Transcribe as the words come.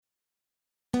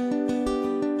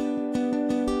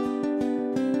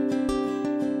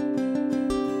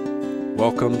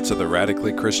Welcome to the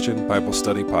Radically Christian Bible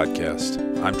Study Podcast.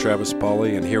 I'm Travis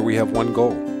Pauly, and here we have one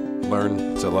goal: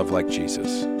 learn to love like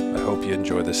Jesus. I hope you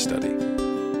enjoy this study.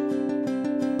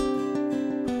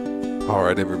 All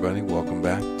right, everybody, welcome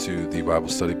back to the Bible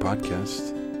Study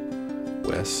Podcast.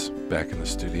 Wes, back in the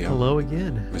studio. Hello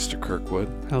again. Mr. Kirkwood.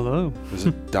 Hello. Is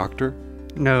it doctor?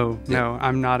 No,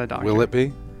 I'm not a doctor. Will it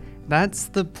be? That's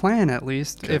the plan, at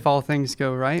least, Okay. if all things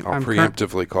go right. I'll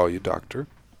preemptively call you doctor.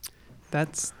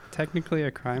 That's technically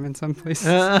a crime in some places.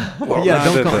 Well,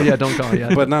 don't call.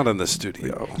 Yeah, But not in the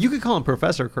studio. You could call him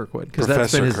Professor Kirkwood because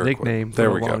that's been his nickname for There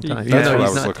a we go. long time. That's Even though what I he's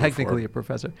was not looking technically for. a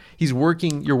professor. You're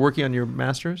working on your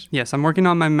master's. Yes, I'm working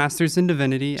on my master's in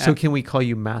divinity. So can we call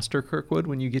you Master Kirkwood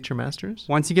when you get your master's?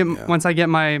 Once I get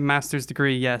my master's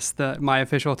degree, yes, my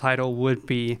official title would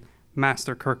be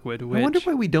Master Kirkwood. Which, I wonder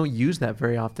why we don't use that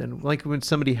very often. Like when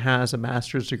somebody has a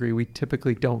master's degree, we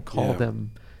typically don't call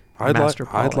them Master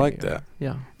I'd Pauly like or- that.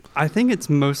 Yeah. I think it's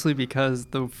mostly because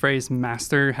the phrase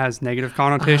master has negative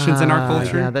connotations in our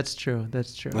culture. Yeah, that's true.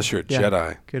 Unless you're a Yeah,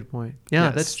 Jedi. Good point. Yeah,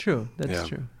 Yes. that's true. That's Yeah.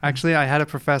 true. Actually, I had a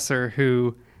professor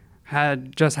who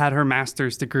had just had her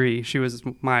master's degree. She was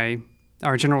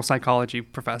our general psychology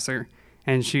professor,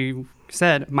 and she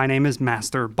said, "My name is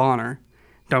Master Bonner.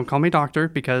 Don't call me doctor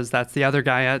because that's the other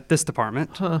guy at this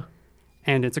department, Huh.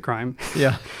 and it's a crime."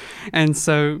 Yeah. And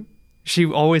so she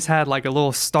always had like a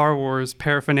little Star Wars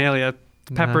paraphernalia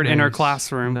peppered in her Nice.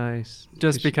 classroom, Nice.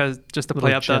 just to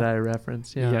play up Jedi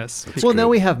reference. Yeah. Yes. That's Well, now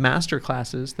good. we have master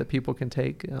classes that people can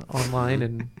take online,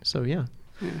 and so yeah.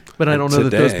 Yeah. But I And don't know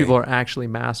that those today- people are actually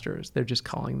masters. They're just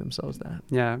calling themselves that.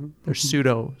 Yeah. They're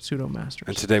pseudo masters.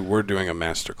 And today we're doing a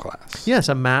master class Yes,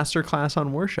 a master class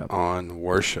on worship. on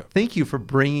worship. Thank you for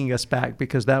bringing us back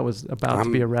because that was about to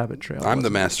be a rabbit trail. I'm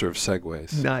the wasn't master of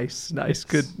segues. it? Nice,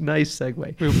 good, nice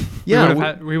segue.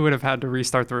 Yeah, we would have had to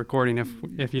restart the recording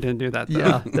if you didn't do that, though.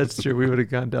 Yeah, that's true. We would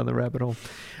have gone down the rabbit hole.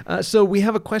 So we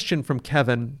have a question from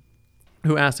Kevin,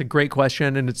 who asked a great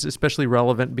question, and it's especially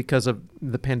relevant because of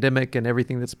the pandemic and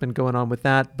everything that's been going on with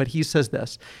that. But he says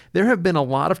this: there have been a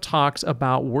lot of talks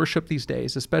about worship these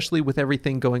days, especially with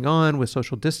everything going on with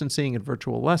social distancing and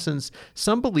virtual lessons.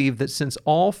 Some believe that since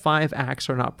all 5 acts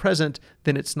are not present,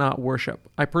 then it's not worship.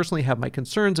 I personally have my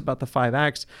concerns about the 5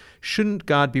 acts. Shouldn't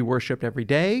God be worshiped every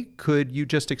day? Could you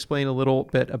just explain a little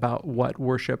bit about what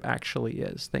worship actually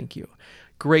is? Thank you.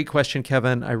 Great question,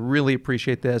 Kevin. I really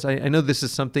appreciate this. I know this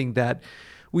is something that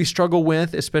we struggle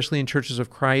with, especially in Churches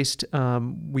of Christ.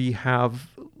 We have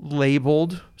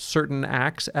labeled certain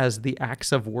acts as the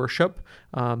acts of worship.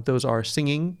 Those are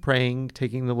singing, praying,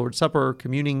 taking the Lord's Supper,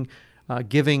 communing,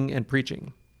 giving, and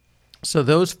preaching. So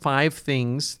those 5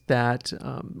 things that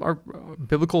are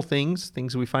biblical things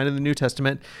we find in the New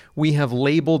Testament, we have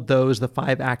labeled those the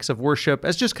 5 acts of worship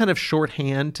as just kind of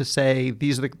shorthand to say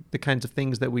these are the kinds of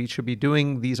things that we should be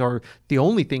doing. These are the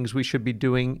only things we should be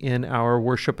doing in our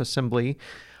worship assembly.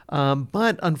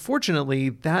 But unfortunately,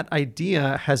 that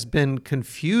idea has been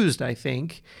confused, I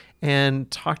think, and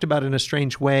talked about in a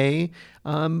strange way.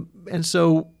 And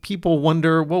so people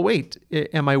wonder, well, wait,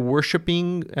 am I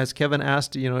worshiping? As Kevin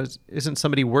asked, isn't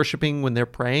somebody worshiping when they're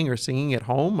praying or singing at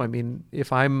home? I mean,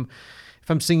 if I'm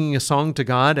singing a song to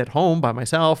God at home by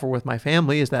myself or with my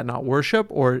family, is that not worship?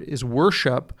 Or is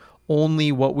worship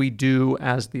only what we do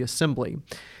as the assembly?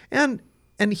 And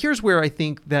here's where I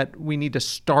think that we need to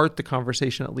start the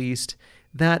conversation, at least,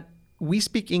 that we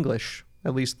speak English.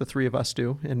 At least the 3 of us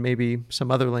do, and maybe some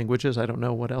other languages. I don't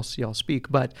know what else y'all speak,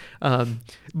 but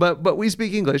we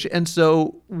speak English. And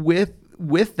so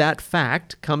with that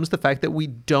fact comes the fact that we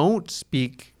don't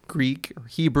speak Greek or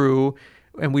Hebrew,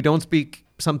 and we don't speak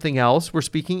something else. We're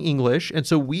speaking English, and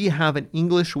so we have an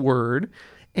English word.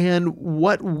 And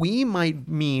what we might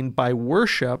mean by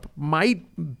worship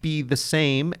might be the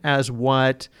same as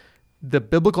what the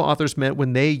biblical authors meant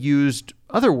when they used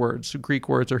other words, Greek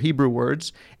words or Hebrew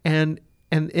words, and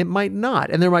it might not.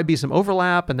 And there might be some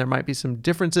overlap, and there might be some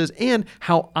differences. And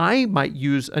how I might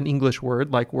use an English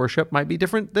word like worship might be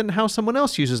different than how someone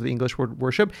else uses the English word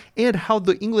worship. And how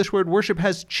the English word worship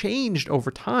has changed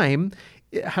over time,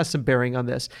 it has some bearing on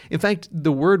this. In fact,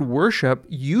 the word worship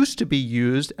used to be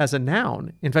used as a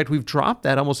noun. In fact, we've dropped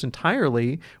that almost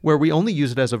entirely, where we only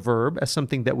use it as a verb, as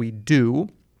something that we do.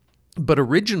 But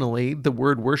originally, the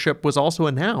word worship was also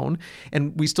a noun,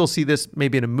 and we still see this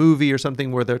maybe in a movie or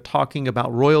something where they're talking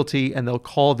about royalty, and they'll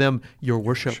call them your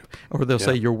worship, or they'll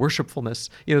say your worshipfulness.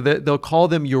 They'll call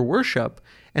them your worship.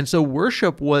 And so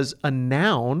worship was a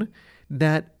noun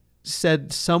that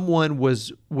said someone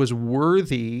was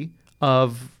worthy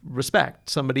of respect.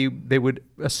 Somebody, they would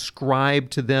ascribe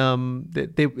to them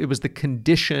that it was the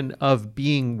condition of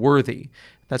being worthy.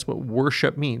 That's what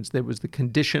worship means. That was the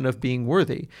condition of being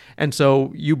worthy. And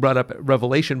so you brought up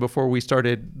Revelation before we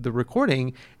started the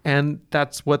recording, and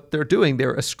that's what they're doing.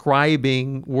 They're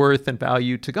ascribing worth and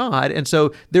value to God. And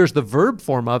so there's the verb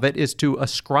form of it, is to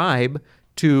ascribe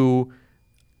to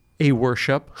a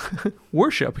worship.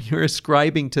 You're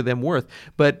ascribing to them worth.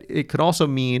 But it could also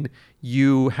mean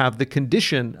you have the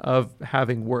condition of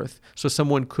having worth. So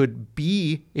someone could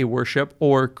be a worship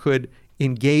or could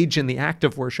engage in the act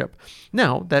of worship.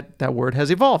 Now, that word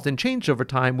has evolved and changed over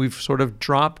time. We've sort of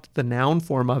dropped the noun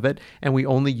form of it, and we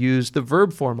only use the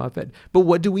verb form of it. But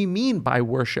what do we mean by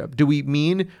worship? Do we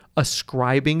mean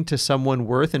ascribing to someone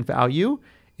worth and value?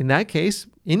 In that case,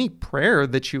 any prayer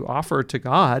that you offer to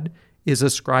God is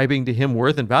ascribing to him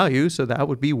worth and value, so that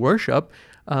would be worship.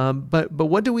 But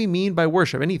what do we mean by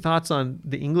worship? Any thoughts on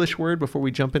the English word before we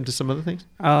jump into some other things?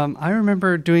 I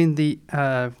remember doing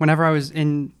whenever I was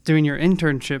doing your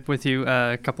internship with you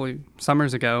a couple of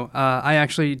summers ago, I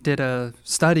actually did a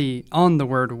study on the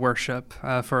word worship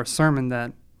for a sermon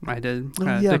that I did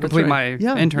to complete my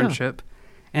internship.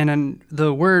 And then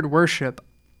the word worship,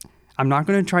 I'm not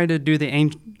going to try to do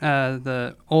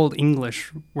the old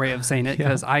English way of saying it,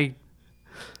 because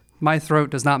my throat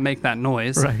does not make that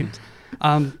noise. Right.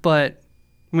 But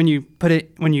when you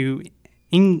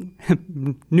New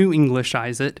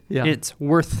Englishize it, it's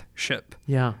worthship.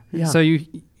 Yeah.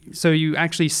 So you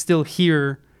actually still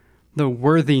hear the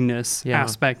worthiness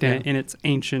aspect in its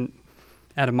ancient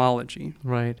etymology.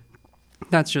 Right.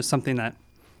 That's just something that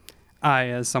I,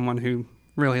 as someone who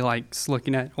really likes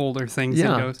looking at older things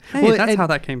and goes, hey, that's how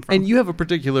that came from. And you have a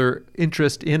particular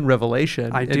interest in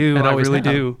Revelation. I do. I really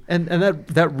do. And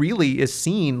that really is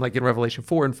seen like in Revelation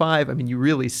 4 and 5. I mean, you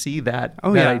really see that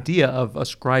idea of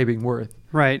ascribing worth.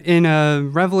 Right. In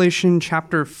Revelation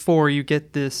chapter 4, you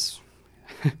get this,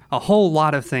 a whole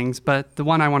lot of things, but the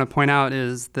one I want to point out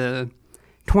is the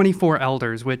 24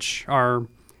 elders, which are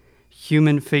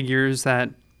human figures that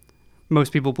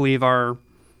most people believe are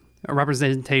a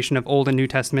representation of Old and New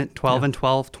Testament, 12 and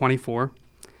 12, 24.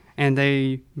 And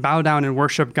they bow down and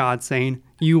worship God, saying,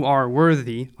 "You are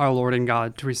worthy, our Lord and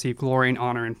God, to receive glory and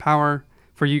honor and power,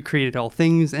 for you created all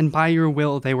things, and by your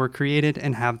will they were created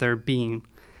and have their being."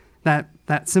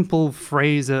 That simple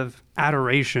phrase of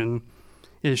adoration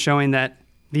is showing that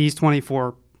these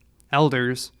 24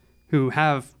 elders, who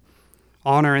have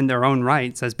honor in their own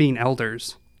rights as being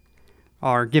elders,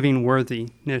 are giving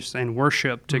worthiness and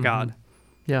worship to God.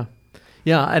 Yeah.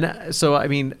 Yeah. And so, I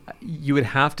mean, you would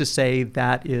have to say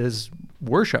that is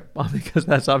worship, because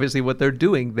that's obviously what they're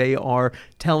doing. They are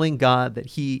telling God that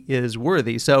he is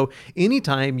worthy. So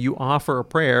anytime you offer a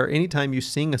prayer, anytime you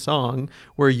sing a song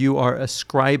where you are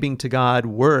ascribing to God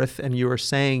worth and you are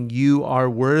saying you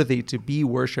are worthy to be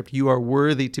worshiped, you are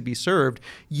worthy to be served,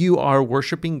 you are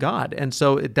worshiping God. And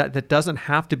so that doesn't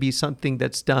have to be something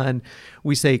that's done.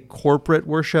 We say corporate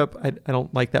worship. I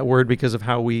don't like that word because of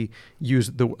how we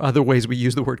use the other ways we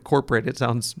use the word corporate. It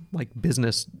sounds like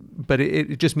business, but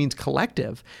it just means collective.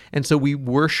 And so we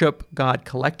worship God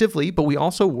collectively, but we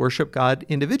also worship God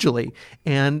individually.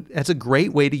 And that's a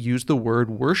great way to use the word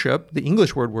worship. The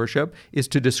English word worship is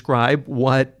to describe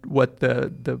what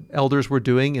the elders were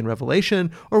doing in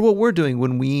Revelation, or what we're doing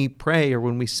when we pray or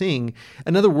when we sing.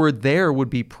 Another word there would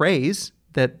be praise.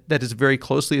 That is very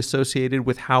closely associated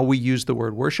with how we use the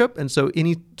word worship. And so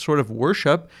any sort of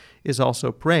worship is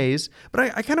also praise.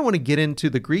 But I kind of want to get into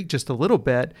the Greek just a little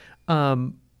bit.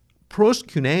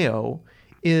 Proskuneo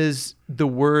is the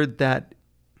word that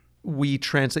we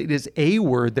translate. It is a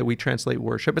word that we translate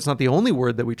worship. It's not the only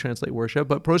word that we translate worship,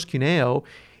 but proskuneo.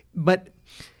 But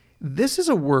this is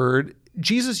a word,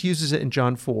 Jesus uses it in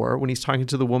John 4 when he's talking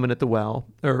to the woman at the well,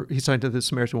 or he's talking to the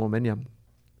Samaritan woman,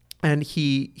 And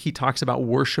he talks about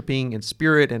worshiping in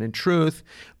spirit and in truth.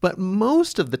 But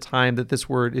most of the time that this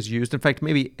word is used, in fact,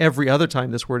 maybe every other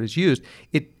time this word is used,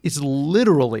 it is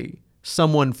literally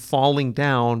someone falling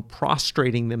down,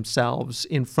 prostrating themselves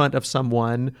in front of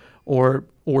someone or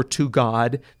to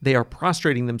God. They are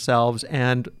prostrating themselves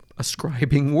and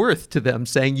ascribing worth to them,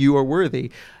 saying you are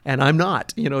worthy and I'm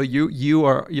not.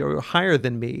 You're higher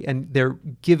than me, and they're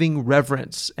giving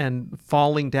reverence and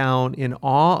falling down in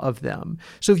awe of them.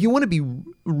 So if you want to be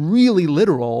really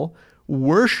literal,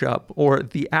 worship, or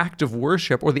the act of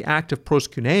worship, or the act of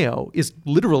proskuneo, is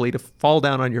literally to fall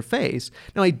down on your face.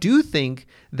 Now, I do think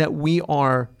that we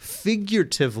are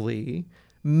figuratively,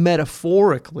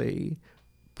 metaphorically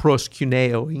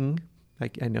proskuneoing.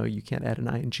 I know you can't add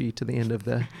an ing to the end of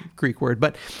the Greek word,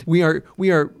 but we are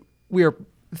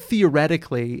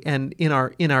theoretically, and in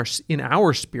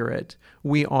our spirit,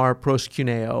 we are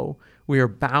proskuneo. We are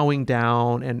bowing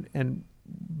down and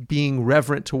being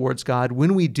reverent towards God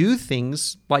when we do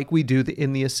things like we do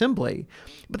in the assembly.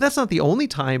 But that's not the only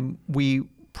time we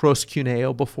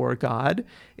proskuneo before God,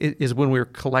 is when we're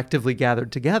collectively gathered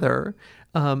together.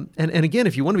 And again,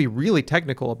 if you want to be really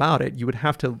technical about it, you would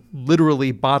have to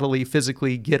literally, bodily,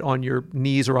 physically get on your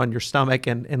knees or on your stomach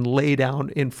and lay down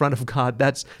in front of God.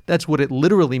 That's what it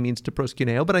literally means to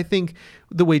proskuneo. But I think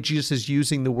the way Jesus is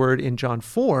using the word in John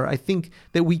 4, I think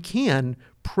that we can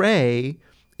pray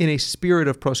in a spirit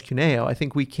of proskuneo. I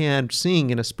think we can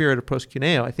sing in a spirit of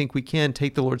proskuneo. I think we can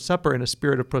take the Lord's Supper in a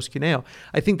spirit of proskuneo.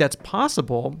 I think that's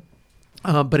possible.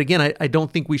 But again, I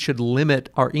don't think we should limit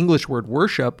our English word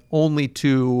worship only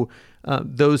to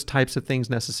those types of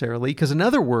things necessarily, because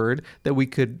another word that we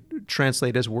could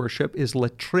translate as worship is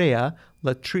latria,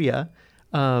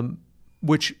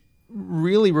 which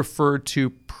really referred to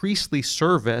priestly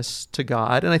service to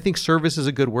God. And I think service is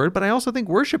a good word, but I also think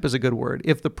worship is a good word.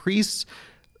 If the priests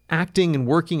acting and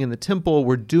working in the temple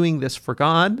were doing this for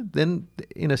God, then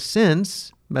in a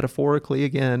sense, metaphorically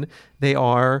again, they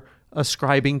are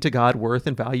ascribing to God worth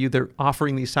and value. They're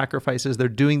offering these sacrifices. They're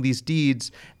doing these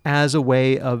deeds as a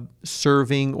way of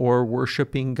serving or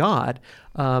worshiping God.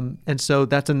 And so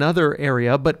that's another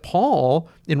area. But Paul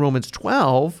in Romans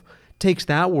 12 takes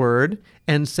that word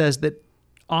and says that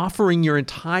offering your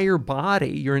entire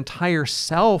body, your entire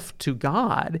self to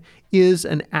God is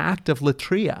an act of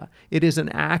latria. It is an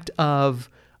act of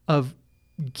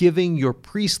giving your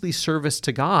priestly service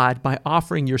to God by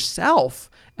offering yourself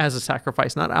as a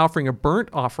sacrifice, not offering a burnt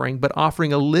offering, but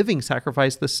offering a living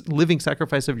sacrifice, the living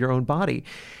sacrifice of your own body.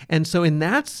 And so in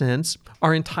that sense,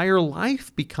 our entire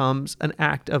life becomes an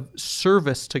act of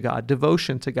service to God,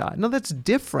 devotion to God. Now that's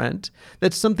different.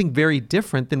 That's something very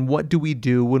different than what do we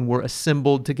do when we're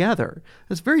assembled together.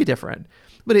 That's very different.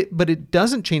 But it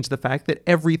doesn't change the fact that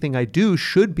everything I do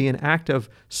should be an act of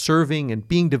serving and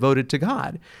being devoted to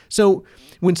God. So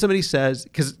when somebody says,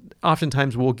 because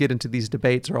oftentimes we'll get into these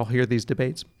debates, or I'll hear these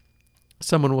debates,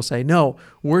 someone will say, no,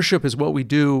 worship is what we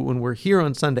do when we're here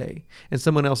on Sunday. And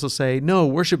someone else will say, no,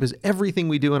 worship is everything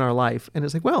we do in our life. And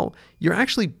it's like, well, you're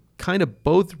actually kind of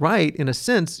both right in a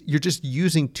sense. You're just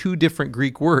using two different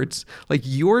Greek words. Like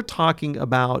you're talking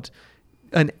about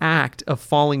an act of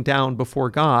falling down before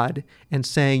God and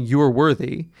saying you're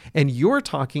worthy, and you're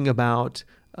talking about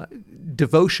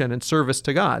devotion and service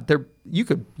to God. You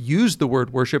could use the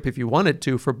word worship if you wanted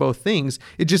to for both things.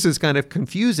 It just is kind of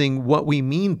confusing what we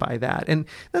mean by that. And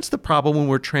that's the problem when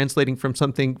we're translating from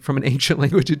something from an ancient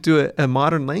language into a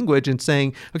modern language and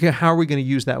saying, okay, how are we going to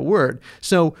use that word?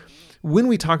 So when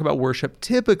we talk about worship,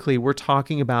 typically we're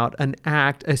talking about an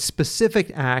act, a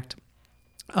specific act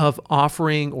of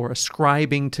offering or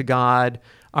ascribing to God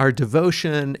our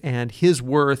devotion and his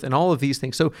worth and all of these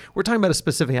things. So we're talking about a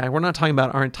specific act. We're not talking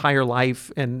about our entire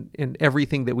life and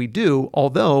everything that we do,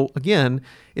 although, again,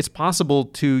 it's possible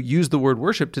to use the word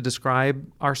worship to describe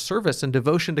our service and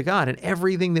devotion to God and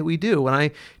everything that we do. When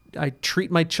I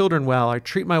treat my children well, I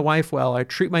treat my wife well, I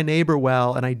treat my neighbor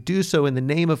well, and I do so in the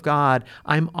name of God,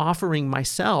 I'm offering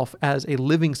myself as a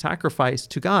living sacrifice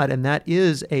to God, and that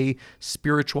is a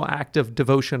spiritual act of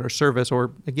devotion or service,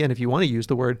 or again, if you want to use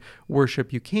the word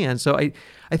worship, you can. So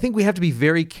I think we have to be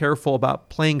very careful about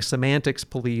playing semantics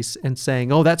police and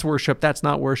saying, oh, that's worship, that's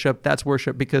not worship, that's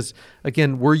worship, because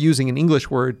again, we're using an English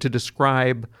word to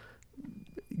describe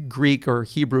Greek or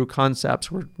Hebrew concepts.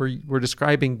 We're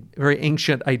describing very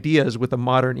ancient ideas with a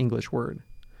modern English word.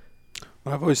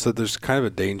 Well, I've always said there's kind of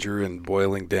a danger in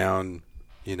boiling down,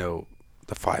 the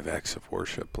 5 acts of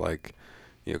worship. Like,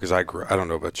 because I don't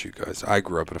know about you guys, I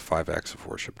grew up at a 5 acts of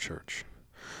worship church.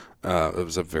 It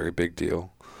was a very big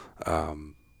deal.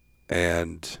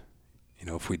 And,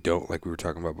 if we don't, like we were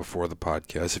talking about before the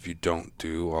podcast, if you don't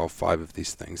do all 5 of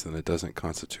these things, then it doesn't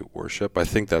constitute worship. I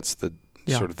think that's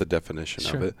sort of the definition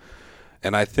of it.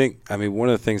 And I think, one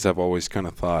of the things I've always kind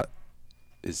of thought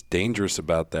is dangerous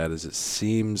about that is it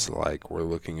seems like we're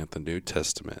looking at the New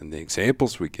Testament and the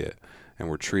examples we get, and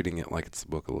we're treating it like it's the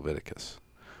book of Leviticus.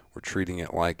 We're treating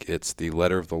it like it's the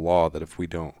letter of the law, that if we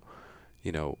don't,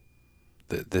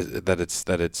 that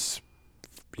it's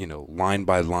line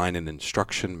by line an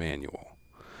instruction manual.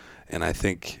 And I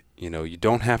think, you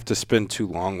don't have to spend too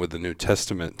long with the New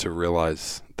Testament to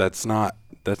realize that's not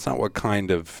what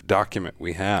kind of document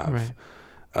we have.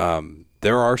 Right.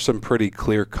 There are some pretty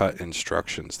clear-cut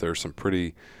instructions. There are some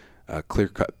pretty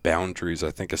clear-cut boundaries,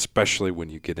 I think, especially when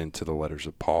you get into the letters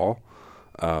of Paul.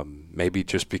 Maybe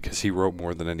just because he wrote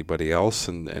more than anybody else,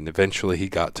 and eventually he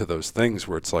got to those things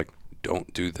where it's like,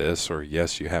 don't do this, or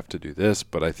yes, you have to do this.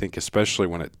 But I think especially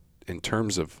in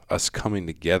terms of us coming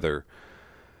together,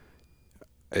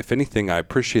 if anything, I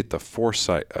appreciate the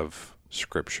foresight of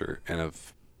Scripture and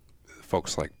of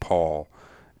folks like Paul,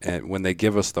 and when they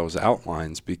give us those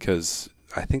outlines, because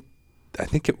I think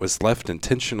it was left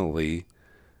intentionally.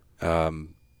 I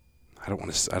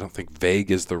don't think vague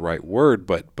is the right word,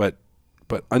 but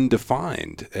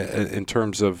undefined in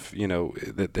terms of,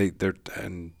 that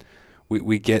and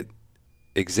we get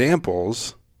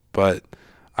examples, but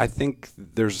I think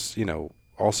there's,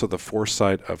 also the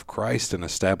foresight of Christ in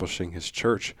establishing his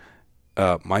church.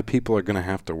 My people are going to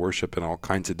have to worship in all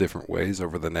kinds of different ways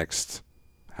over the next,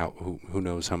 who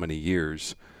knows how many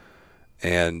years.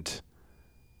 And,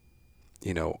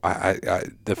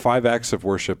 the 5 acts of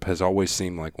worship has always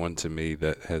seemed like one to me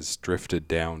that has drifted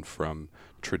down from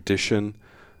traditions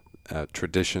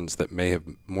that may have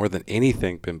more than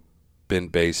anything been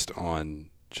based on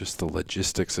just the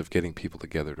logistics of getting people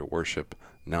together to worship,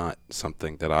 not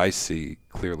something that I see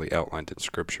clearly outlined in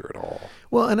Scripture at all.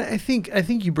 Well, and I think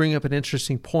you bring up an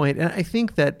interesting point, and I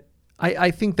think that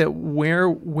where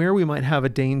we might have a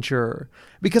danger,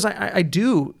 because I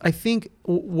think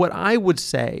what I would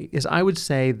say is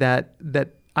that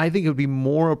I think it would be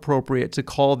more appropriate to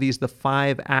call these the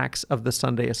 5 acts of the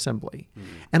Sunday assembly.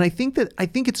 And I think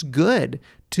it's good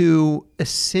to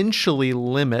essentially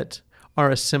limit our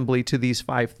assembly to these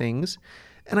 5 things.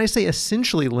 And I say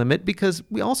essentially limit because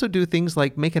we also do things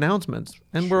like make announcements,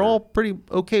 and we're all pretty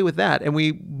okay with that.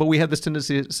 But we have this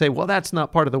tendency to say, well, that's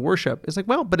not part of the worship. It's like,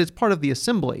 well, but it's part of the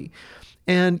assembly.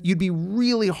 And you'd be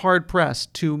really hard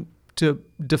pressed to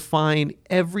define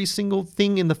every single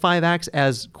thing in the 5 acts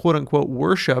as quote unquote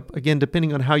worship, again,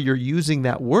 depending on how you're using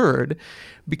that word,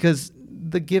 because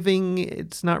the giving,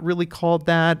 it's not really called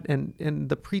that, and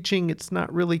the preaching, it's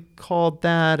not really called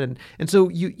that, and so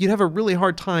you'd have a really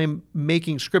hard time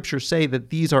making Scripture say that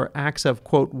these are acts of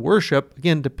quote worship,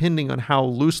 again, depending on how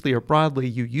loosely or broadly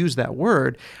you use that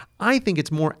word. I think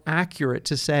it's more accurate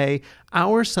to say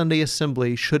our Sunday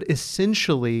assembly should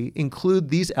essentially include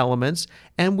these elements,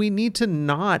 and we need to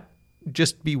not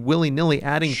just be willy-nilly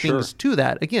adding things to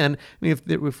that. Again, I mean,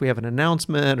 if we have an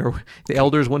announcement or the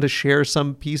elders want to share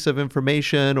some piece of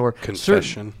information or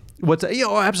confession.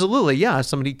 Absolutely. Yeah.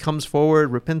 Somebody comes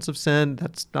forward, repents of sin.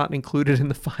 That's not included in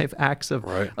the 5 acts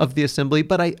of the assembly.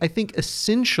 But I think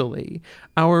essentially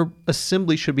our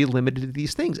assembly should be limited to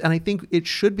these things. And I think it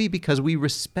should be because we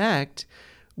respect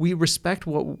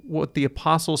what the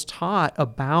apostles taught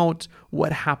about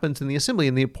what happens in the assembly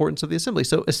and the importance of the assembly.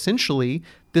 So essentially,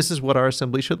 this is what our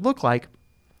assembly should look like.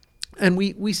 And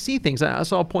we see things.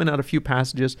 So I'll point out a few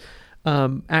passages.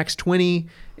 Acts 20,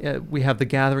 we have the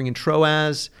gathering in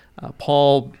Troas.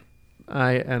 Paul,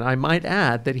 I might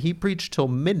add that he preached till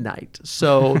midnight.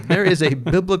 So there is a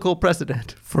biblical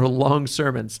precedent for long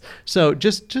sermons. So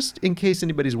just in case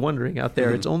anybody's wondering out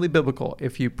there, it's only biblical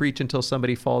if you preach until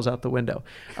somebody falls out the window.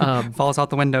 Falls out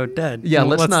the window dead. Yeah,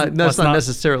 let's not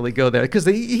necessarily go there, because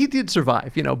he did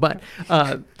survive, but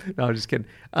no, I'm just kidding.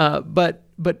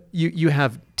 But you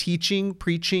have teaching,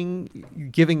 preaching,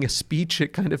 giving a speech.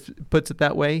 It kind of puts it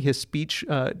that way. His speech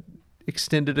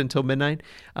extended until midnight,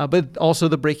 but also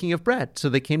the breaking of bread. So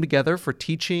they came together for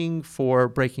teaching, for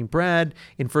breaking bread.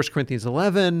 In 1 Corinthians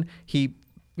 11, he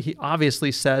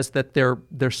obviously says that their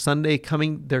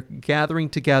gathering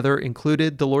together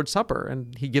included the Lord's Supper,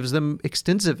 and he gives them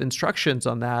extensive instructions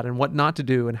on that and what not to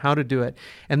do and how to do it.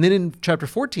 And then in chapter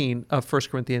 14 of 1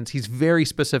 Corinthians, he's very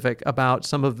specific about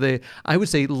some of the, I would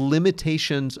say,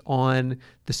 limitations on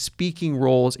the speaking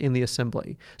roles in the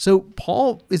assembly. So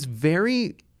Paul is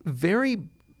very, very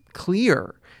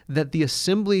clear that the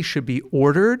assembly should be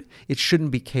ordered. It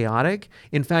shouldn't be chaotic.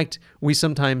 In fact, we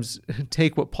sometimes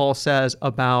take what Paul says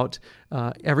about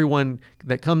everyone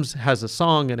that comes has a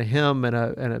song and a hymn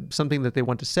and something that they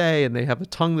want to say, and they have a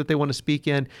tongue that they want to speak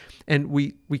in, and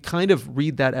we kind of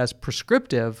read that as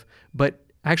prescriptive, but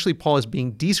actually, Paul is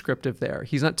being descriptive there.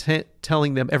 He's not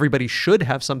telling them everybody should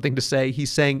have something to say.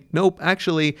 He's saying, nope,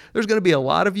 actually, there's going to be a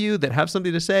lot of you that have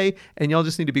something to say, and y'all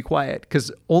just need to be quiet,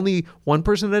 because only one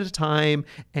person at a time,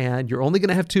 and you're only going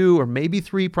to have 2 or maybe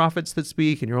 3 prophets that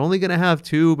speak, and you're only going to have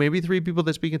 2, maybe 3 people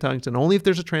that speak in tongues, and only if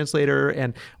there's a translator,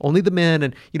 and only the men.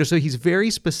 And, so he's very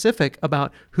specific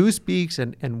about who speaks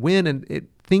and when, and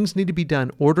things need to be done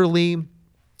orderly.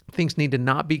 Things need to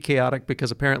not be chaotic,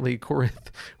 because apparently Corinth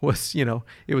was,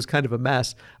 it was kind of a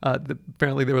mess.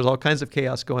 Apparently there was all kinds of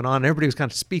chaos going on. Everybody was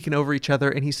kind of speaking over each other.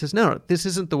 And he says, no, this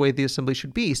isn't the way the assembly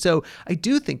should be. So I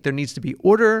do think there needs to be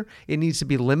order. It needs to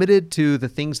be limited to the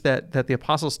things that the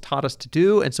apostles taught us to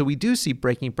do. And so we do see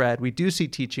breaking bread. We do see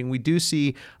teaching. We do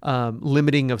see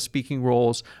limiting of speaking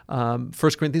roles. 1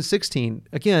 Corinthians 16,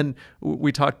 again,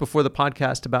 we talked before the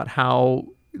podcast about how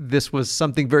this was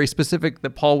something very specific,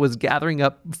 that Paul was gathering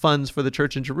up funds for the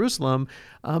church in Jerusalem.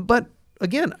 But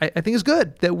again, I think it's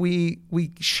good that we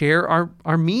share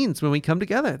our means when we come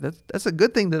together. That's a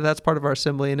good thing that's part of our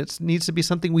assembly, and it needs to be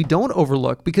something we don't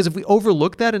overlook, because if we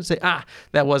overlook that and say,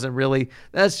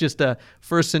 that's just a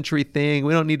first century thing,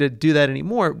 we don't need to do that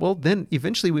anymore, well, then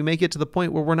eventually we may get to the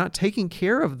point where we're not taking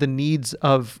care of the needs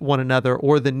of one another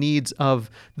or the needs of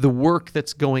the work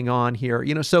that's going on here.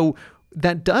 So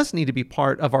that does need to be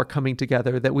part of our coming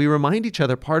together, that we remind each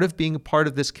other part of being a part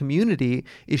of this community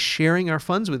is sharing our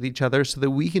funds with each other so that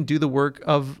we can do the work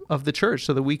of the church,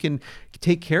 so that we can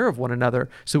take care of one another.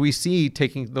 So we see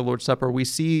taking the Lord's Supper, we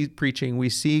see preaching, we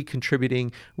see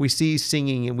contributing, we see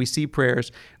singing, and we see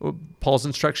prayers. Paul's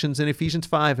instructions in Ephesians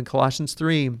 5 and Colossians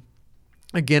 3.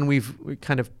 Again, we've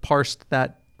kind of parsed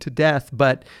that to death,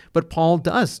 but Paul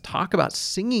does talk about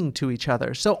singing to each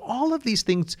other. So all of these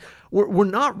things, we're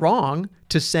not wrong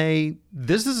to say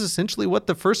this is essentially what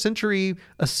the first century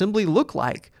assembly looked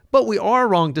like, but we are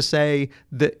wrong to say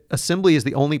that assembly is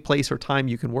the only place or time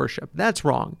you can worship. That's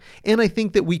wrong. And I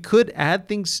think that we could add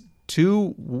things to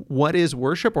what is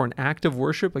worship or an act of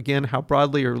worship, again, how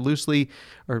broadly or loosely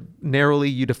or narrowly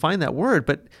you define that word,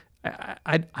 but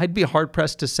I'd be hard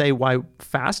pressed to say why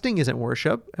fasting isn't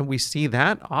worship, and we see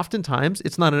that oftentimes.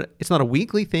 It's not a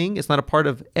weekly thing. It's not a part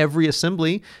of every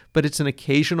assembly, but it's an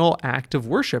occasional act of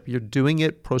worship. You're doing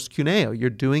it proskuneo. You're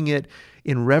doing it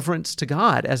in reverence to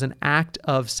God as an act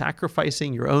of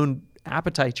sacrificing your own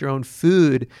appetite, your own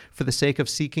food, for the sake of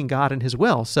seeking God and His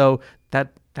will. So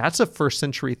that's a first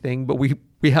century thing, but we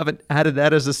haven't added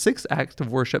that as a sixth act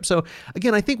of worship. So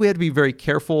again, I think we have to be very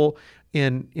careful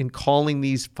in calling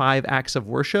these 5 acts of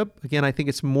worship. Again, I think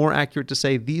it's more accurate to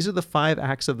say these are the 5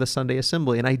 acts of the Sunday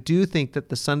assembly. And I do think that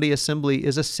the Sunday assembly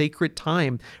is a sacred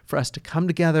time for us to come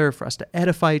together, for us to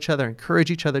edify each other, encourage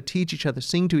each other, teach each other,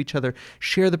 sing to each other,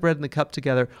 share the bread and the cup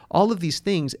together, all of these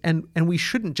things. And we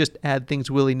shouldn't just add things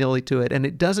willy-nilly to it. And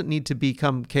it doesn't need to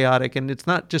become chaotic, and it's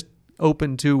not just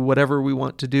open to whatever we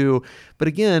want to do. But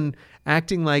again,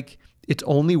 acting like it's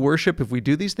only worship if we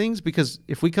do these things, because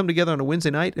if we come together on a Wednesday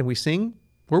night and we sing,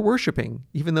 we're worshiping,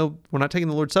 even though we're not taking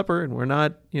the Lord's Supper and we're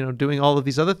not, doing all of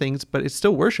these other things, but it's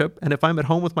still worship. And if I'm at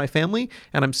home with my family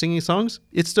and I'm singing songs,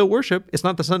 it's still worship. It's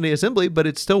not the Sunday assembly, but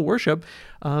it's still worship.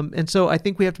 And so I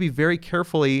think we have to be very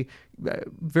careful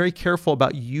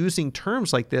about using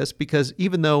terms like this, because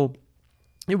even though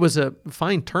it was a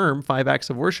fine term, 5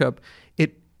 acts of worship,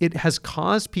 it has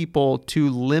caused people to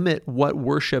limit what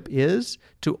worship is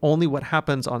to only what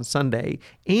happens on Sunday,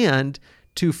 and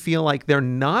to feel like they're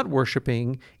not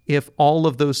worshiping if all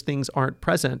of those things aren't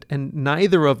present. And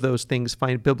neither of those things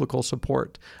find biblical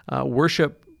support.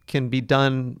 Worship can be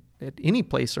done at any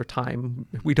place or time.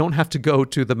 We don't have to go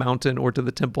to the mountain or to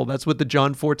the temple. That's what the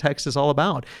John 4 text is all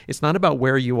about. It's not about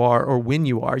where you are or when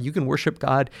you are. You can worship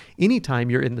God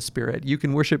anytime you're in the Spirit. You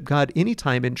can worship God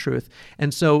anytime in truth.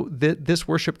 And so this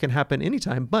worship can happen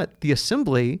anytime. But the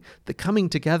assembly, the coming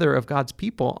together of God's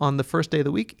people on the first day of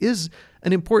the week, is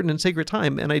an important and sacred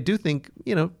time. And I do think,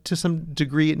 to some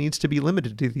degree, it needs to be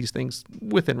limited to these things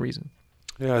within reason.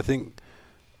 Yeah, I think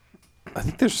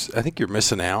you're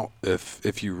missing out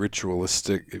if you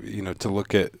ritualistic, to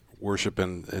look at worship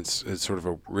in sort of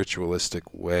a ritualistic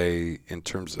way. In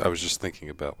terms, I was just thinking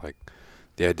about like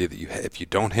the idea that if you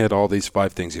don't hit all these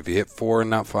 5 things, if you hit 4 and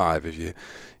not 5, if you,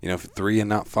 if 3 and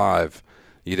not 5,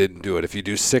 you didn't do it. If you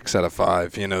do 6 out of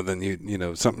 5, then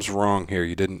you something's wrong here.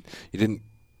 You didn't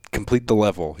complete the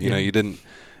level. You didn't,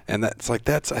 and I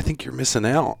think you're missing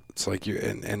out. It's like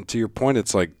and to your point,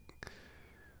 it's like,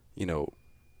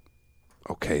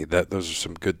 okay, those are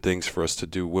some good things for us to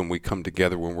do when we come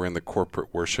together, when we're in the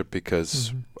corporate worship,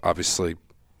 because obviously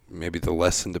maybe the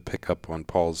lesson to pick up on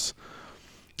Paul's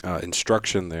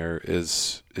instruction there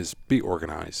is be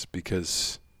organized,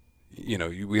 because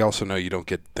we also know you don't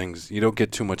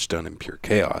get too much done in pure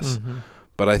chaos.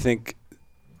 But I think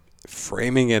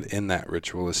framing it in that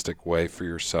ritualistic way for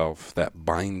yourself, that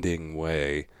binding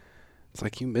way, it's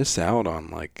like you miss out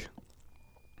on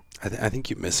I think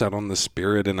you miss out on the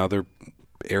Spirit in other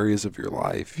areas of your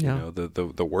life. Yeah.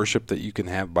 The worship that you can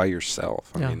have by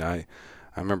yourself. I mean, I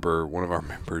remember one of our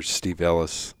members, Steve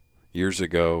Ellis, years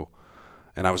ago,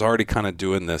 and I was already kind of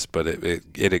doing this, but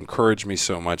it encouraged me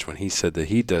so much when he said that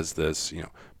he does this,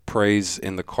 prays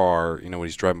in the car, when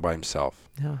he's driving by himself.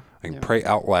 Yeah. Pray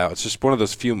out loud. It's just one of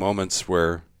those few moments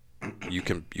where you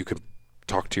can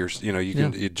talk to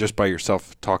you just by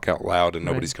yourself talk out loud, and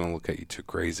nobody's going to look at you too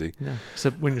crazy. Yeah.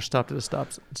 Except when you're stopped at a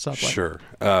stoplight. Sure.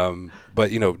 But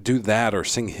do that, or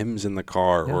sing hymns in the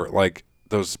car, or like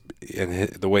those. And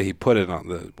the way he put it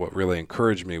what really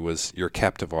encouraged me was your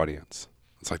captive audience.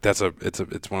 It's like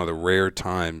it's one of the rare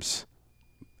times,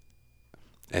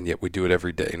 and yet we do it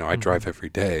every day. I drive every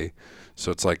day,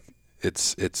 So it's like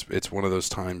it's one of those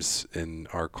times in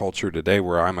our culture today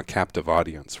where I'm a captive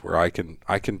audience, where I can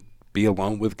be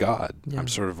alone with God. Yeah. I'm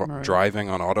sort of Right. driving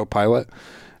on autopilot,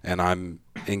 and I'm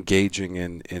engaging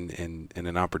in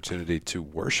an opportunity to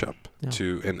worship.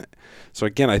 Yeah. And so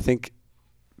again, I think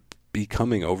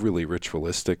becoming overly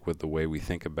ritualistic with the way we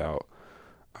think about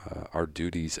our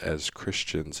duties as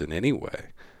Christians in any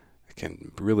way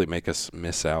can really make us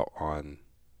miss out on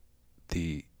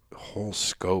the whole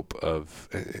scope of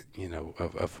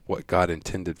of what God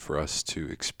intended for us to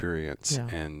experience Yeah.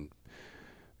 and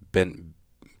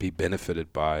be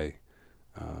benefited by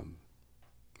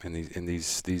in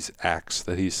these acts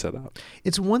that He's set up.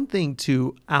 It's one thing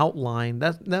to outline.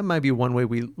 That might be one way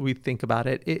we think about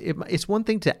it. It's one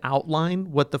thing to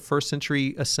outline what the first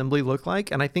century assembly looked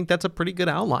like, and I think that's a pretty good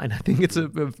outline. I think it's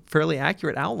a fairly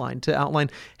accurate outline to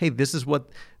outline, hey, this is what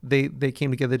they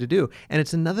came together to do. And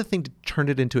it's another thing to turn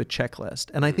it into a checklist.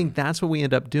 And I think that's what we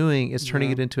end up doing, is turning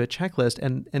it into a checklist.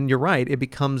 And you're right, it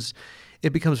becomes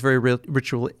very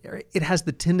ritual. It has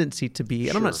the tendency to be,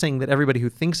 and I'm not saying that everybody who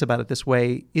thinks about it this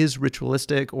way is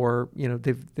ritualistic, or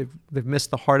they've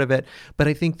missed the heart of it. But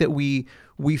I think that we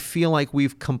feel like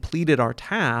we've completed our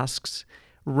tasks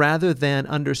rather than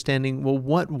understanding, well,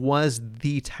 what was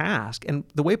the task? And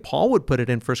the way Paul would put it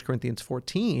in 1 Corinthians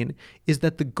 14 is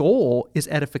that the goal is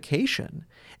edification.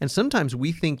 And sometimes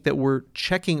we think that we're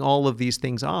checking all of these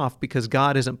things off because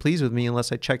God isn't pleased with me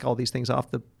unless I check all these things off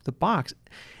the box.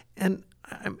 And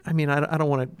I mean, I don't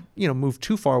want to, move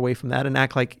too far away from that and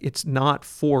act like it's not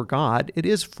for God. It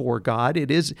is for God.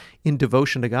 It is in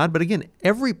devotion to God. But again,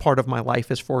 every part of my life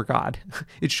is for God.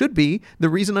 It should be. The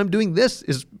reason I'm doing this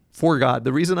is for God.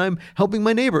 The reason I'm helping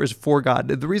my neighbor is for God.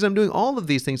 The reason I'm doing all of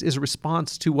these things is a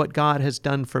response to what God has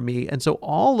done for me. And so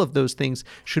all of those things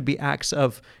should be acts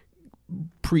of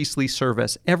priestly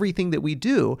service. Everything that we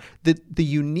do, the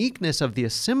uniqueness of the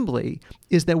assembly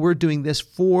is that we're doing this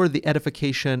for the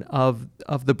edification of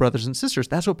the brothers and sisters.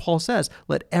 That's what Paul says.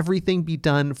 Let everything be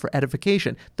done for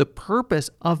edification. The purpose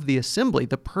of the assembly,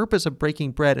 the purpose of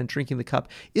breaking bread and drinking the cup,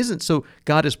 isn't so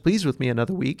God is pleased with me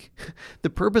another week. The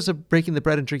purpose of breaking the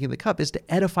bread and drinking the cup is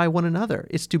to edify one another.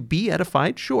 It's to be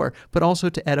edified, sure, but also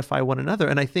to edify one another.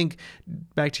 And I think,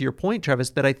 back to your point, Travis,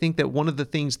 that I think that one of the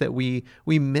things that we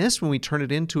miss when we turn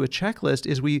it into a checklist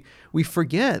is we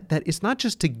forget that it's not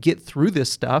just to get through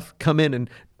this stuff, come in and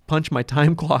punch my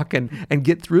time clock and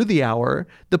get through the hour.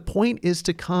 The point is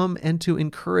to come and to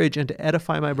encourage and to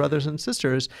edify my brothers and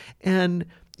sisters. And,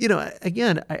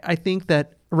 again, I think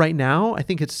that right now, I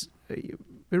think it's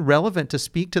relevant to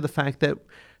speak to the fact that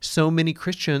so many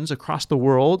Christians across the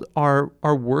world are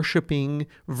worshiping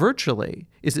virtually.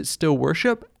 Is it still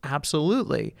worship?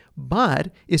 Absolutely.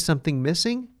 But is something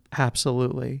missing?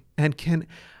 Absolutely. And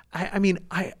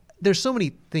there's so many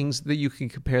things that you can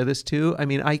compare this to. I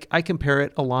mean, I compare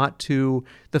it a lot to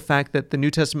the fact that the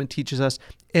New Testament teaches us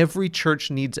every church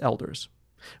needs elders.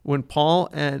 When Paul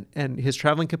and his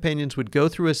traveling companions would go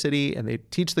through a city and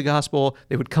they'd teach the gospel,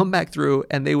 they would come back through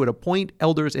and they would appoint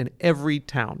elders in every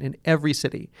town, in every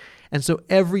city. And so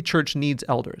every church needs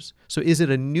elders. So is it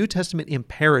a New Testament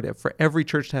imperative for every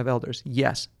church to have elders?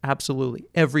 Yes, absolutely.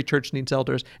 Every church needs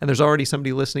elders. And there's already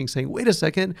somebody listening saying, wait a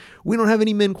second, we don't have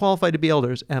any men qualified to be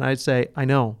elders. And I'd say, I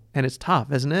know. And it's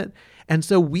tough, isn't it? And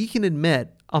so we can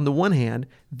admit, on the one hand,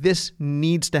 this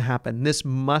needs to happen. This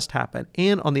must happen.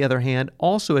 And on the other hand,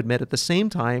 also admit at the same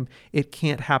time, it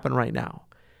can't happen right now.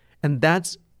 And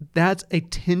that's a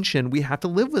tension we have to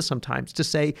live with sometimes, to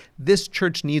say this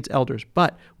church needs elders,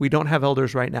 but we don't have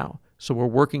elders right now. So we're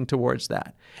working towards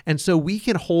that. And so we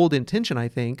can hold in tension, I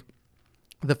think,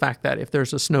 the fact that if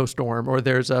there's a snowstorm or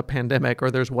there's a pandemic or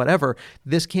there's whatever,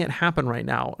 this can't happen right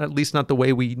now, at least not the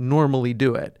way we normally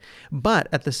do it. But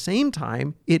at the same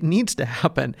time, it needs to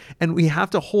happen. And we have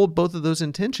to hold both of those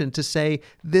in tension to say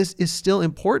this is still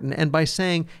important. And by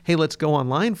saying, hey, let's go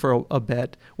online for a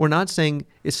bit, we're not saying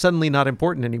it's suddenly not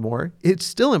important anymore. It's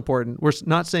still important. We're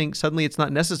not saying suddenly it's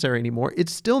not necessary anymore.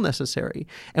 It's still necessary.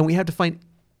 And we have to find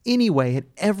any way and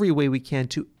every way we can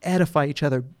to edify each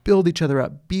other, build each other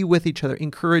up, be with each other,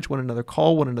 encourage one another,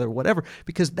 call one another, whatever,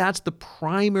 because that's the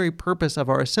primary purpose of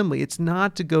our assembly. It's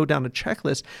not to go down a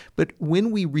checklist, but when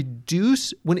we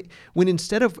reduce, when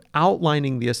instead of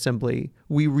outlining the assembly,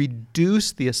 we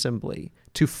reduce the assembly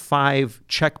to 5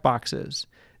 check boxes,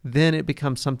 then it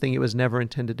becomes something it was never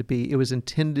intended to be. It was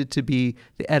intended to be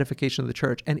the edification of the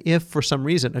church. And if for some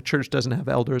reason a church doesn't have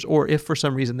elders, or if for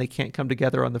some reason they can't come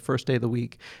together on the first day of the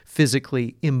week,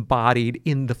 physically embodied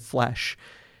in the flesh,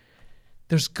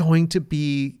 there's going to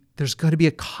be there's going to be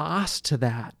a cost to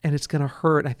that, and it's going to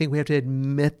hurt. I think we have to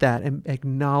admit that and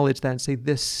acknowledge that and say,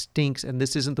 this stinks and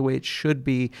this isn't the way it should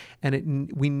be,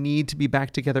 and we need to be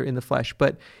back together in the flesh.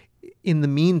 But in the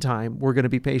meantime, we're going to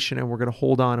be patient, and we're going to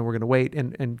hold on, and we're going to wait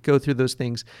and go through those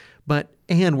things.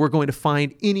 And we're going to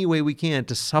find any way we can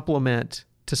to supplement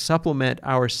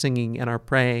our singing and our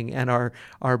praying and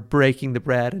our breaking the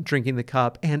bread and drinking the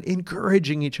cup and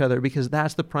encouraging each other, because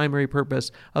that's the primary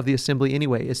purpose of the assembly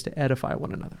anyway, is to edify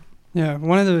one another. Yeah,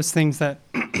 one of those things that,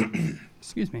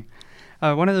 excuse me,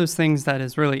 one of those things that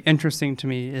is really interesting to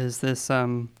me is this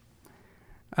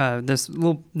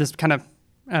this kind of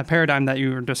paradigm that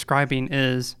you were describing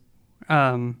is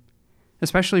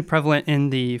especially prevalent in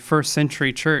the first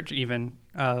century church, even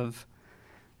of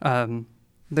the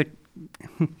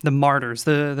martyrs,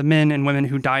 the men and women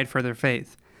who died for their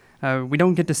faith. We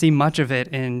don't get to see much of it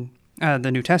in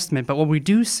the New Testament, but what we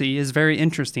do see is very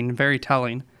interesting and very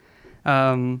telling.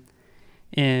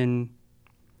 When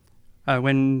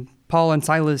Paul and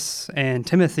Silas and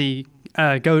Timothy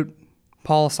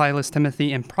Paul, Silas,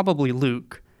 Timothy, and probably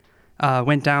Luke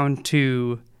went down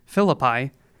to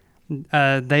Philippi,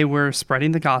 they were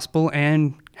spreading the gospel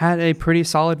and had a pretty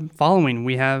solid following.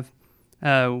 We have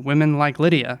women like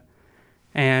Lydia,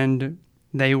 and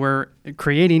they were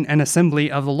creating an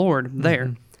assembly of the Lord there.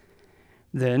 Mm-hmm.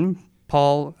 Then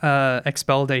Paul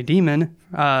expelled a demon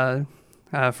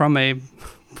from a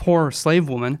poor slave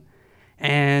woman,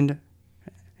 and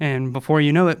before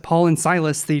you know it, Paul and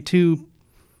Silas, the two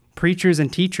preachers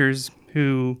and teachers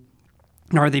who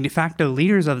are the de facto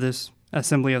leaders of this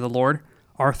assembly of the Lord,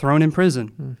 are thrown in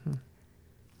prison. Mm-hmm.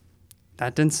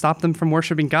 That didn't stop them from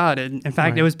worshiping God. In fact,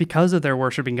 right. It was because of their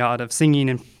worshiping God, of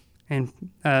singing and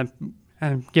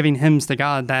giving hymns to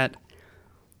God, that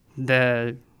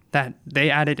they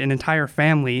added an entire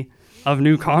family of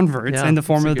new converts in the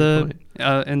form of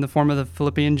the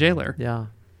Philippian jailer. Yeah,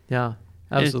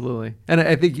 absolutely. And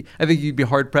I think you'd be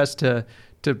hard pressed to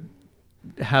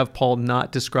have Paul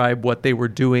not describe what they were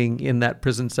doing in that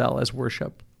prison cell as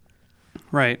worship.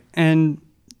 Right, and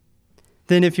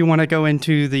then if you want to go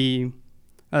into the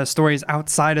stories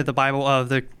outside of the Bible of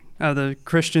the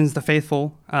Christians, the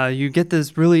faithful, you get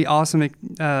this really awesome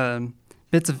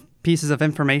pieces of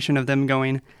information of them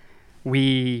going,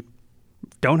 we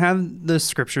don't have the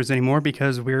scriptures anymore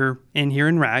because we're in here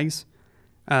in rags,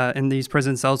 in these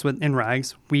prison cells in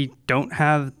rags. We don't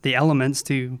have the elements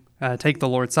to take the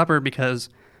Lord's Supper because,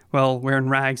 well, we're in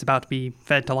rags about to be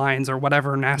fed to lions or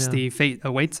whatever nasty fate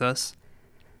awaits us.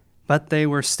 But they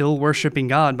were still worshiping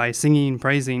God by singing,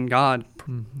 praising God,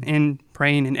 and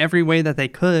praying in every way that they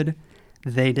could.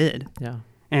 They did. Yeah.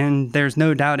 And there's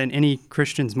no doubt in any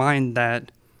Christian's mind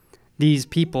that these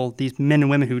people, these men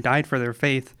and women who died for their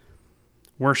faith,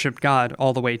 worshiped God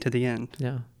all the way to the end.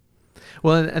 Yeah.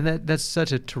 Well, and that's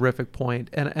such a terrific point.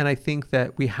 And I think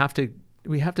that we have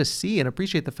to see and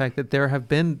appreciate the fact that there have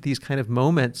been these kind of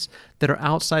moments that are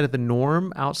outside of the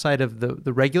norm, outside of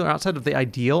the regular, outside of the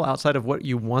ideal, outside of what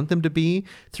you want them to be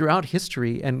throughout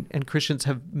history. And Christians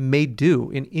have made do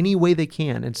in any way they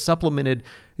can and supplemented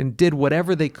and did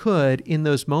whatever they could in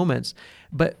those moments.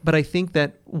 But I think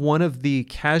that one of the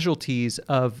casualties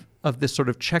of this sort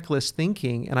of checklist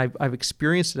thinking, and I've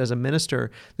experienced it as a minister,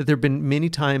 that there have been many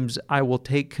times I will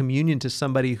take communion to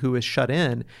somebody who is shut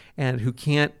in and who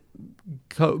can't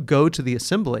go to the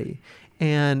assembly.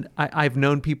 And I've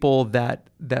known people that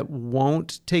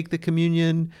won't take the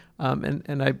communion,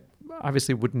 and I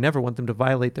obviously would never want them to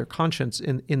violate their conscience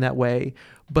in that way,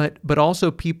 but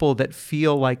also people that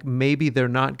feel like maybe they're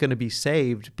not going to be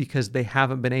saved because they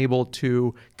haven't been able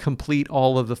to complete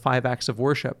all of the 5 acts of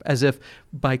worship, as if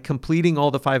by completing all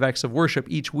the 5 acts of worship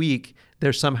each week,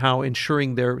 they're somehow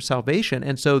ensuring their salvation.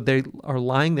 And so they are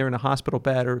lying there in a hospital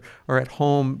bed or at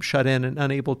home shut in and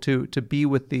unable to be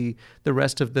with the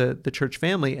rest of the church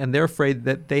family. And they're afraid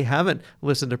that they haven't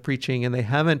listened to preaching and they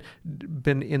haven't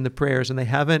been in the prayers and they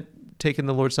haven't taken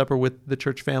the Lord's Supper with the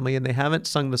church family and they haven't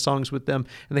sung the songs with them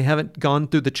and they haven't gone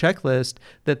through the checklist,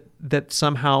 that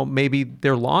somehow maybe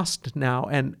they're lost now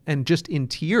and just in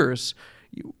tears,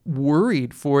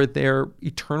 worried for their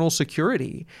eternal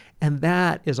security. And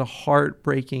that is a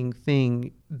heartbreaking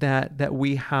thing, that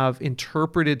we have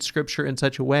interpreted Scripture in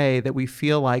such a way that we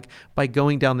feel like by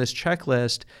going down this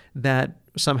checklist that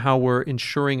somehow we're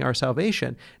ensuring our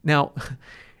salvation. Now,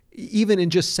 even in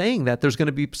just saying that, there's going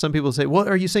to be some people say, well,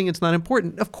 are you saying it's not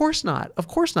important? Of course not. Of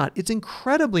course not. It's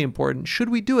incredibly important. Should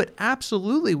we do it?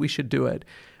 Absolutely, we should do it.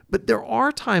 But there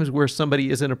are times where somebody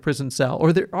is in a prison cell,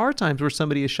 or there are times where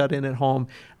somebody is shut in at home.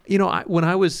 You know, when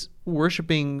I was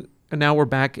worshiping, and now we're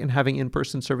back and having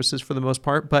in-person services for the most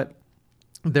part, but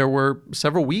there were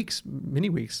several weeks, many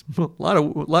weeks, a lot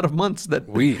of months that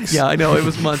weeks. Yeah, I know it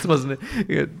was months, wasn't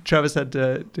it? Travis had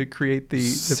to create the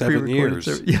 7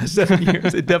 years. Yeah, 7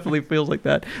 years. It definitely feels like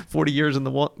that. 40 years in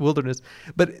the wilderness.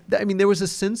 But I mean, there was a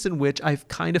sense in which I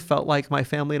kind of felt like my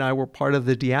family and I were part of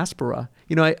the diaspora.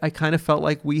 You know, I kind of felt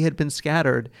like we had been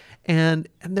scattered, and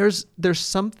there's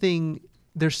something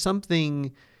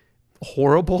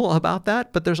horrible about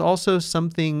that, but there's also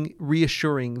something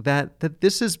reassuring that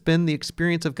this has been the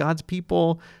experience of God's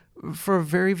people for a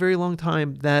very, very long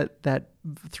time, that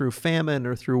through famine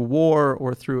or through war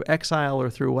or through exile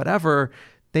or through whatever,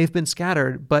 they've been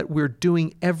scattered, but we're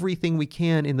doing everything we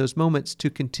can in those moments to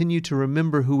continue to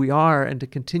remember who we are and to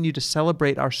continue to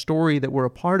celebrate our story that we're a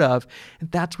part of.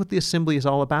 And that's what the assembly is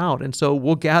all about. And so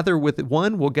we'll gather with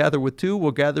one, we'll gather with two,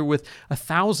 we'll gather with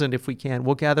 1,000 if we can.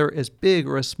 We'll gather as big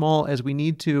or as small as we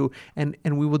need to. And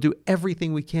we will do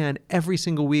everything we can every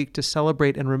single week to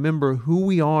celebrate and remember who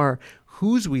we are,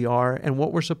 whose we are, and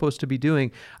what we're supposed to be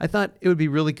doing. I thought it would be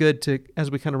really good to,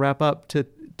 as we kind of wrap up, to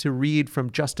read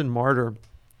from Justin Martyr,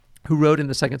 who wrote in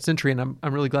the 2nd century. And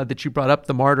I'm really glad that you brought up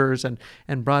the martyrs and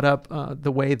brought up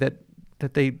the way that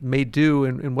they made do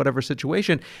in whatever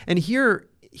situation. And here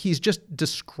he's just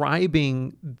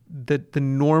describing the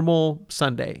normal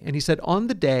Sunday. And he said, on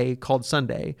the day called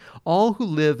Sunday, all who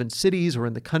live in cities or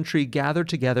in the country gather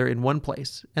together in one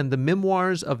place, and the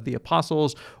memoirs of the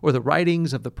apostles or the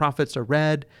writings of the prophets are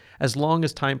read as long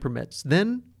as time permits.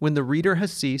 Then, when the reader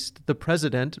has ceased, the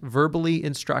president verbally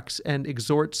instructs and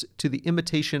exhorts to the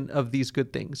imitation of these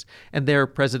good things. And there,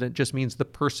 president just means the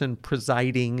person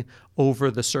presiding over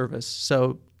the service.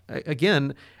 So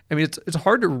again, I mean, it's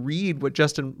hard to read what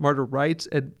Justin Martyr writes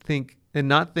and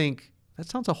not think that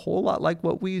sounds a whole lot like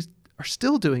what we are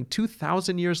still doing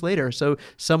 2,000 years later. So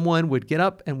someone would get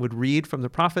up and would read from the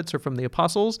prophets or from the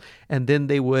apostles, and then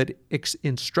they would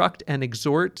instruct and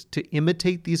exhort to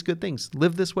imitate these good things.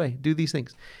 Live this way, do these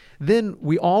things. Then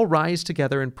we all rise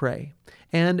together and pray.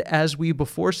 And as we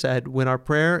before said, when our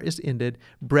prayer is ended,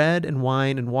 bread and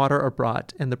wine and water are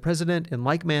brought, and the president in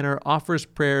like manner offers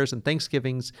prayers and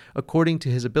thanksgivings according to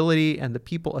his ability, and the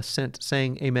people assent,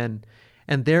 saying, Amen.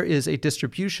 And there is a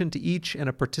distribution to each and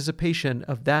a participation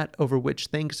of that over which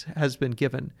thanks has been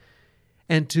given.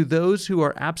 And to those who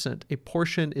are absent, a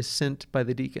portion is sent by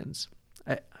the deacons.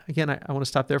 I want to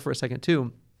stop there for a second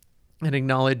too and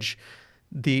acknowledge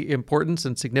the importance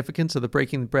and significance of the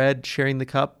breaking the bread, sharing the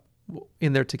cup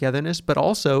in their togetherness, but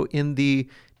also in the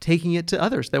taking it to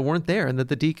others that weren't there, and that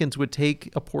the deacons would take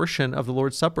a portion of the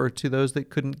Lord's Supper to those that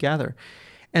couldn't gather.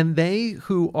 And they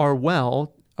who are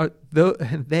well-to-do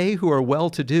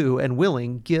and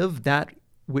willing give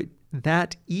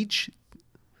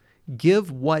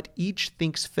give what each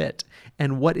thinks fit,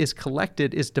 and what is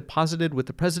collected is deposited with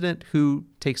the president, who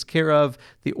takes care of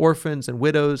the orphans and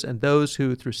widows and those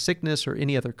who through sickness or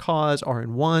any other cause are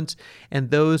in want, and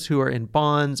those who are in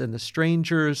bonds, and the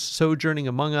strangers sojourning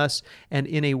among us, and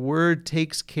in a word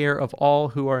takes care of all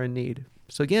who are in need.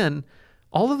 So again,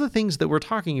 all of the things that we're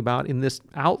talking about in this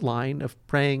outline of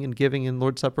praying and giving and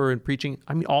Lord's Supper and preaching,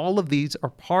 I mean, all of these are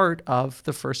part of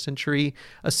the 1st century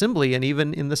assembly, and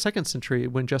even in the 2nd century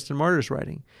when Justin Martyr is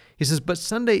writing. He says, but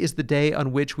Sunday is the day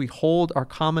on which we hold our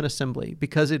common assembly,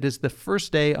 because it is the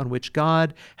first day on which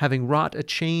God, having wrought a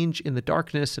change in the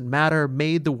darkness and matter,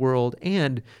 made the world,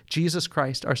 and Jesus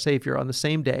Christ, our Savior, on the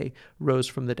same day rose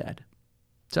from the dead.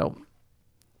 So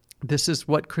this is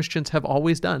what Christians have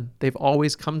always done. They've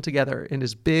always come together in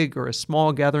as big or as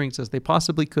small gatherings as they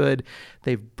possibly could.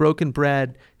 They've broken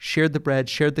bread, shared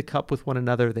the cup with one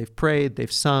another. They've prayed,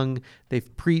 they've sung,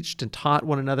 they've preached and taught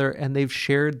one another, and they've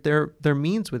shared their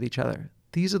means with each other.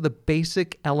 These are the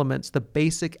basic elements, the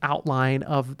basic outline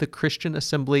of the Christian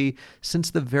assembly since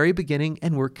the very beginning,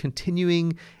 and we're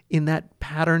continuing in that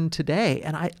pattern today.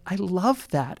 And I love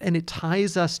that. And it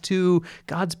ties us to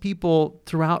God's people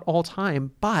throughout all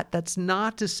time. But that's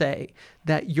not to say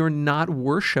that you're not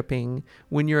worshiping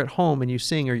when you're at home and you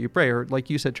sing or you pray, or like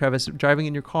you said, Travis, driving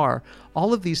in your car.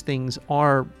 All of these things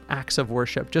are acts of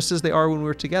worship, just as they are when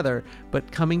we're together. But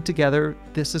coming together,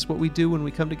 this is what we do when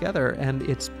we come together. And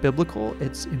it's biblical,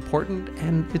 it's important,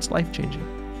 and it's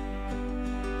life-changing.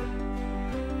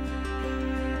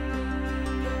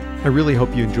 I really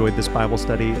hope you enjoyed this Bible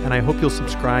study, and I hope you'll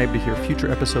subscribe to hear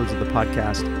future episodes of the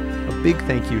podcast. A big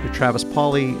thank you to Travis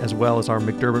Pauley, as well as our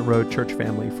McDermott Road Church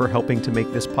family, for helping to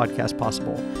make this podcast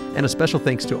possible. And a special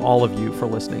thanks to all of you for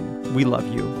listening. We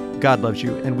love you, God loves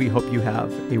you, and we hope you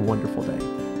have a wonderful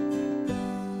day.